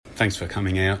Thanks for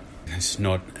coming out. It's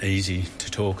not easy to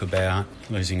talk about.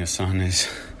 Losing a son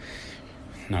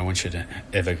no one should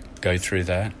ever go through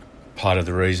that. Part of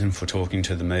the reason for talking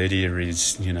to the media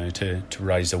is, to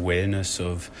raise awareness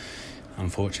of,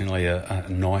 unfortunately, a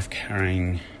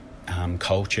knife-carrying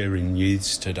culture in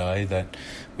youths today that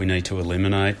we need to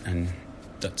eliminate, and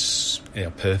that's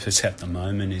our purpose at the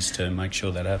moment, is to make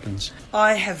sure that happens.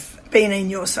 I have been in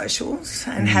your socials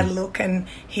and had a look, and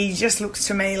he just looks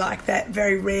to me like that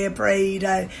very rare breed,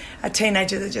 a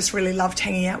teenager that just really loved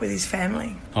hanging out with his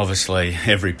family. Obviously,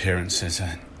 every parent says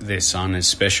their son is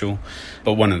special,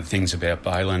 but one of the things about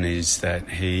Balin is that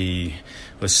he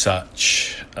was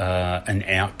such an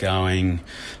outgoing,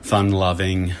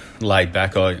 fun-loving,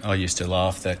 laid-back. I used to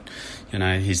laugh that,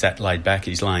 he's that laid-back,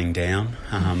 he's laying down.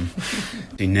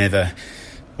 He never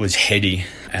was heady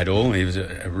at all. He was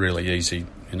a really easy,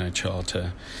 child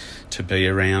to be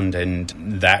around, and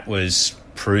that was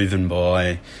proven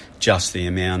by just the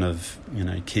amount of,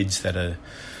 kids that are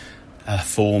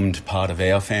formed part of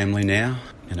our family now.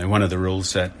 One of the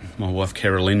rules that my wife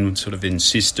Kerri-Lyn sort of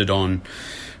insisted on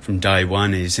from day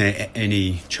one is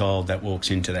any child that walks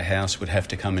into the house would have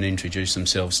to come and introduce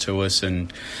themselves to us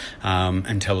and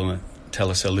tell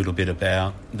us a little bit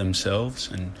about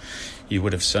themselves. And you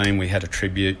would have seen we had a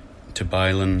tribute to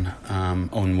Balin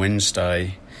on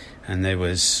Wednesday, and there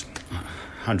was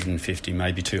 150,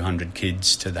 maybe 200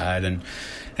 kids to that, and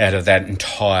out of that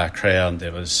entire crowd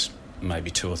there was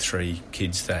maybe 2 or 3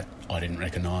 kids that I didn't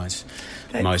recognise.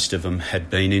 Most of them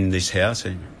had been in this house.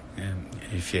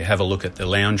 If you have a look at the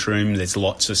lounge room, there's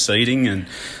lots of seating, and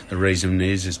the reason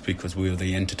is because we were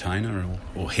the entertainer,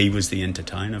 or he was the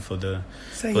entertainer for the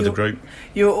group.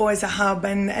 You were always a hub,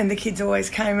 and the kids always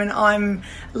came, and I'm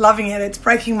loving it. It's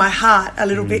breaking my heart a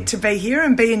little bit to be here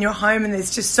and be in your home, and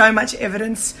there's just so much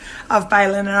evidence of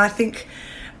Balin, and I think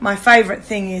my favourite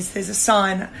thing is there's a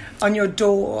sign on your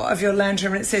door of your lounge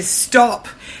room and it says, "Stop,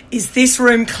 is this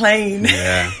room clean?"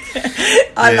 Yeah.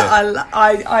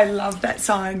 I love that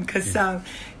sign because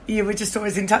you were just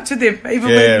always in touch with him.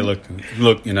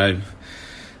 Look,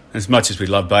 as much as we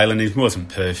love Balin, he wasn't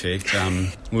perfect.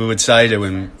 We would say to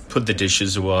him, put the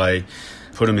dishes away,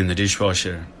 put them in the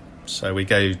dishwasher. So we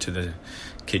go to the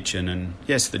kitchen, and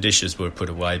yes, the dishes were put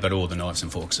away, but all the knives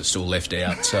and forks are still left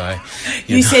out. So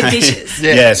you said dishes.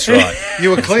 Yeah, that's right. You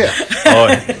were clear.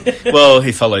 Well,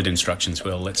 he followed instructions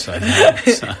well, let's say that.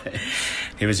 So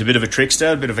he was a bit of a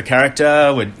trickster, a bit of a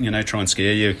character. Would try and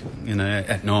scare you,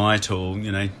 at night, or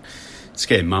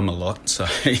scare mum a lot. So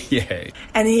yeah.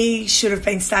 And he should have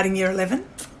been starting year 11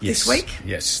 this week.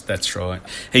 Yes, that's right.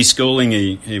 He's schooling.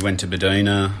 He went to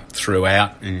Buddina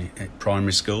throughout at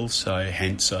primary school, so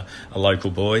hence a local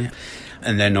boy,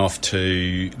 and then off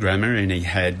to grammar. And he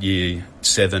had year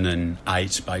 7 and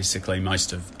 8, basically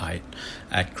most of 8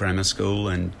 at grammar school.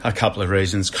 And a couple of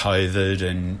reasons: COVID,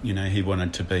 and he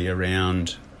wanted to be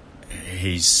around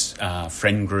his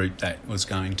friend group that was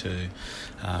going to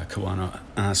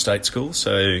Kawana State School.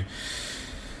 So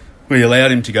we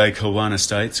allowed him to go Kawana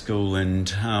State School, and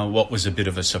what was a bit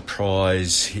of a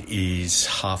surprise is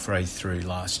halfway through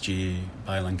last year,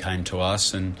 Balin came to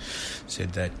us and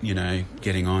said that,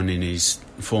 getting on in his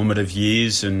formative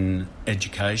years and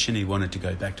education, he wanted to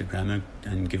go back to grammar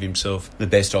and give himself the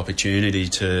best opportunity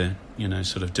to,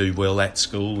 sort of do well at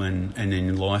school and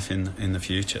in life in the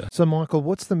future. So, Michael,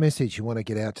 what's the message you want to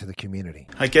get out to the community?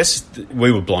 I guess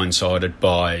we were blindsided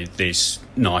by this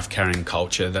knife-carrying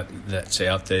culture that's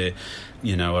out there.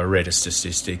 I read a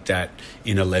statistic that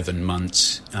in 11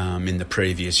 months in the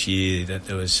previous year that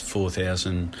there was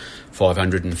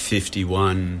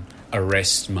 4,551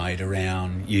 arrests made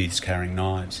around youths carrying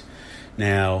knives.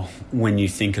 Now, when you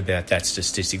think about that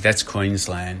statistic, that's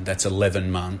Queensland, that's 11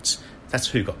 months. That's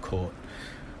who got caught.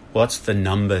 What's the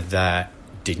number that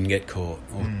didn't get caught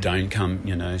or don't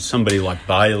come, somebody like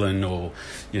Balin, or,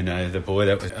 the boy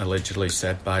that was allegedly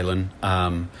stabbed Balin,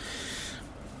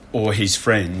 or his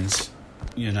friends,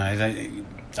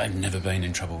 they've never been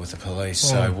in trouble with the police.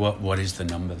 So what is the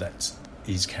number that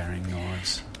is carrying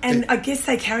knives? And I guess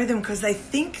they carry them because they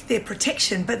think they're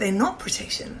protection, but they're not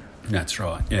protection. That's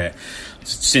right, yeah.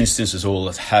 Since this has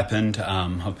all happened,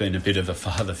 I've been a bit of a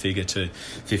father figure to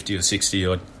 50 or 60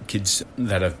 odd kids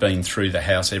that have been through the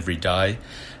house every day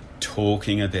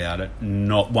talking about it.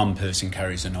 Not one person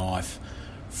carries a knife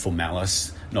for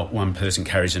malice. Not one person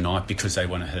carries a knife because they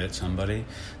want to hurt somebody.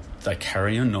 They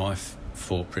carry a knife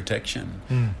for protection.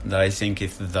 They think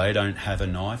if they don't have a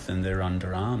knife, then they're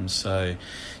under arms. So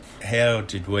how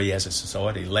did we as a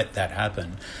society let that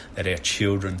happen, that our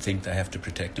children think they have to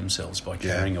protect themselves by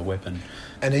carrying a weapon?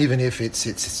 And even if it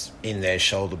sits in their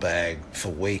shoulder bag for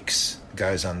weeks,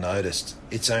 goes unnoticed,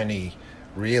 it's only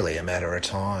really a matter of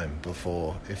time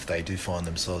before, if they do find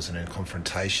themselves in a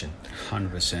confrontation,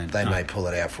 100%. they may pull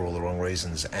it out for all the wrong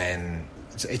reasons, and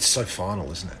it's so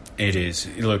final, isn't it? It is.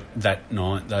 Look, that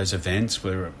night, those events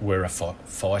were a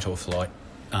fight or flight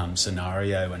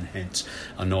scenario, and hence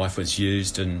a knife was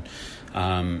used, and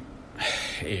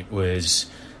it was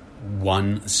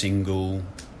one single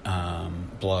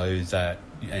blow that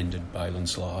ended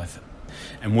Balin's life.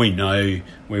 And we know,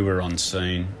 we were on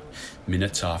scene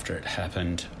minutes after it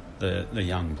happened. The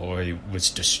young boy was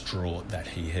distraught that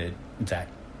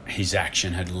his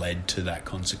action had led to that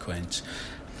consequence.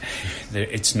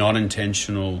 It's not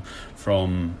intentional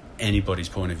from anybody's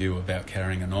point of view about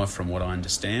carrying a knife, from what I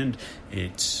understand.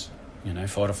 It's,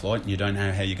 fight or flight, and you don't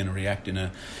know how you're going to react in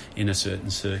a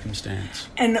certain circumstance.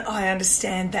 And I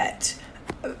understand that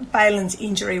Balin's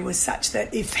injury was such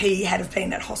that if he had have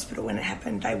been at hospital when it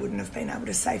happened, they wouldn't have been able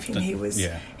to save him. He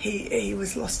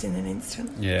was lost in an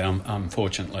instant. Yeah,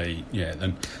 unfortunately,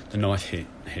 the knife hit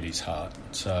his heart.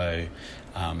 So,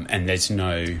 and there's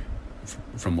no,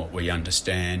 from what we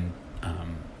understand,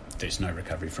 there's no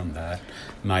recovery from that.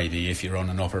 Maybe if you're on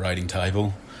an operating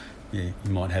table, you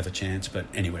might have a chance, but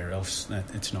anywhere else,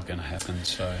 it's not going to happen.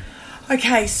 So.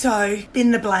 Okay, so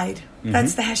Bin the Blade. Mm-hmm.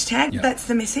 That's the hashtag. Yep. That's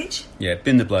the message. Yeah,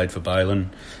 Bin the Blade for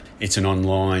Balin. It's an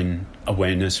online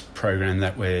awareness program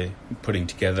that we're putting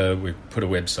together. We've put a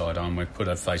website on, we've put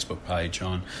a Facebook page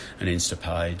on, an Insta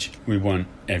page. We want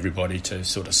everybody to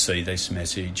sort of see this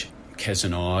message. Kez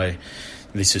and I,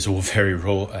 this is all very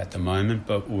raw at the moment,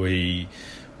 but we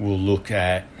will look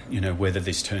at, whether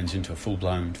this turns into a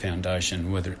full-blown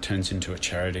foundation, whether it turns into a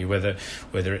charity, whether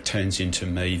it turns into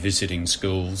me visiting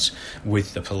schools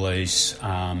with the police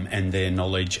and their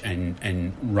knowledge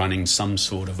and running some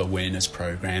sort of awareness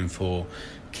program for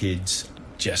kids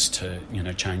just to,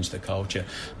 change the culture.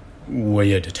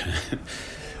 We are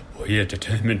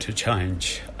determined to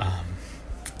change.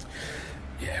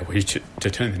 We're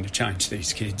determined to change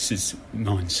these kids'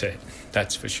 mindset,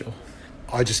 that's for sure.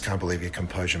 I just can't believe your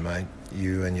composure, mate.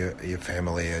 You and your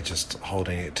family are just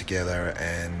holding it together,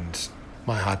 and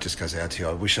my heart just goes out to you.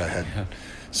 I wish I had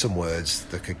some words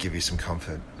that could give you some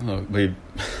comfort. Look,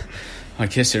 I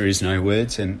guess there is no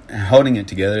words, and holding it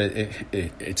together,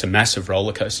 it's a massive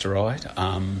roller coaster ride.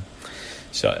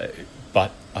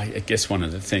 But I guess one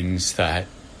of the things that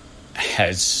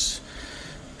has,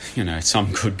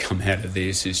 some good come out of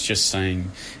this is just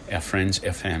seeing our friends,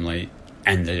 our family,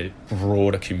 and the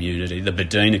broader community, the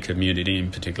Buddina community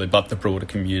in particular, but the broader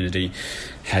community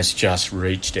has just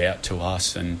reached out to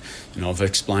us. And I've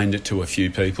explained it to a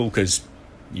few people, because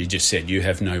you just said you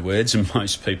have no words, and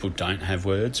most people don't have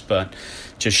words, but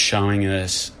just showing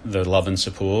us the love and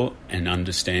support and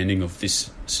understanding of this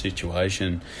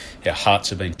situation. Our hearts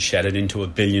have been shattered into a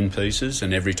billion pieces,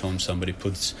 and every time somebody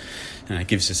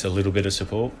gives us a little bit of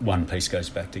support, one piece goes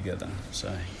back together.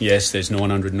 So yes, there's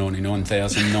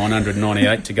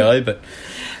 999,998 to go, but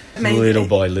little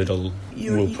by little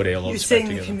we'll put our lives back together.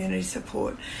 You're seeing the community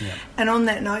support. Yeah. And on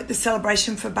that note, the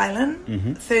celebration for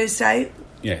Balin, Thursday.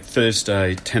 Yeah,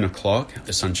 Thursday, 10 o'clock at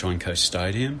the Sunshine Coast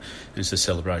Stadium. It's a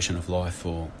celebration of life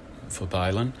for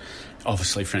Balin.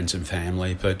 Obviously friends and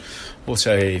family, but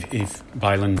also if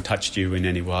Balin touched you in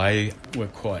any way, we're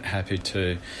quite happy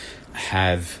to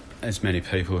have as many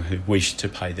people who wish to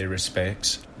pay their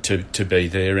respects to be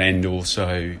there, and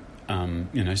also,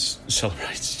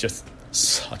 celebrate just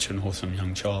such an awesome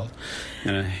young child.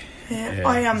 Yeah.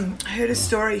 I heard a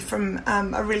story from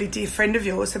a really dear friend of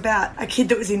yours about a kid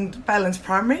that was in Balin's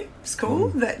primary school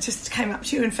that just came up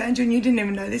to you and found you, and you didn't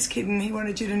even know this kid, and he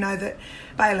wanted you to know that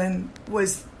Balin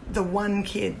was the one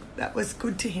kid that was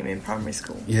good to him in primary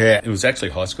school. Yeah, it was actually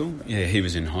high school. Yeah, he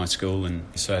was in high school, and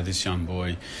so this young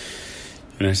boy,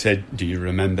 said, "Do you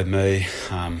remember me?"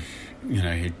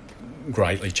 He'd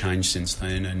greatly changed since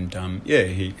then, and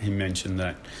he mentioned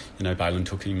that Balin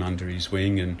took him under his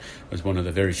wing and was one of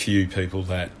the very few people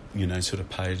that sort of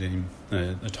paid him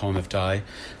the time of day.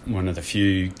 One of the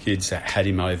few kids that had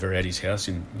him over at his house,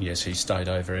 and yes, he stayed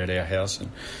over at our house, and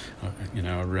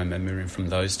I remember him from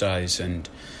those days. And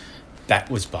that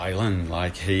was Balin.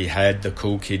 Like, he had the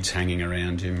cool kids hanging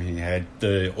around him, he had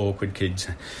the awkward kids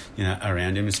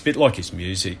around him. It's a bit like his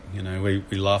music. We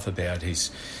laugh about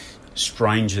his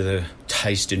stranger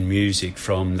taste in music,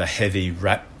 from the heavy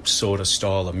rap sort of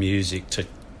style of music to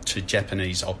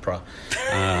Japanese opera.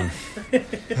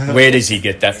 Where does he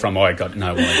get that from? I got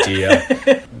no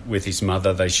idea. With his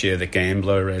mother, they share The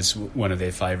Gambler as one of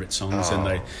their favourite songs,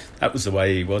 and that was the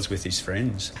way he was with his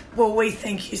friends. Well, we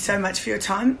thank you so much for your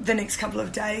time. The next couple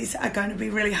of days are going to be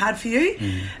really hard for you.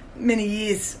 Many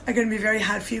years are going to be very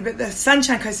hard for you, but the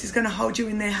Sunshine Coast is going to hold you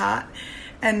in their heart.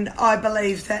 And I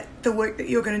believe that the work that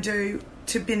you're going to do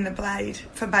to bin the blade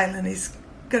for Balin is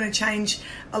going to change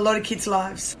a lot of kids'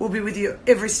 lives. We'll be with you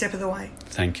every step of the way.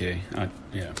 Thank you. I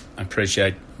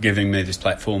appreciate giving me this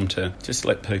platform to just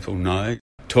let people know.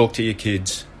 Talk to your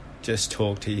kids. Just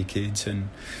talk to your kids and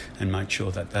make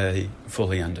sure that they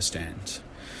fully understand.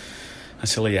 A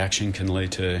silly action can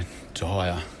lead to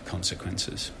dire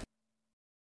consequences.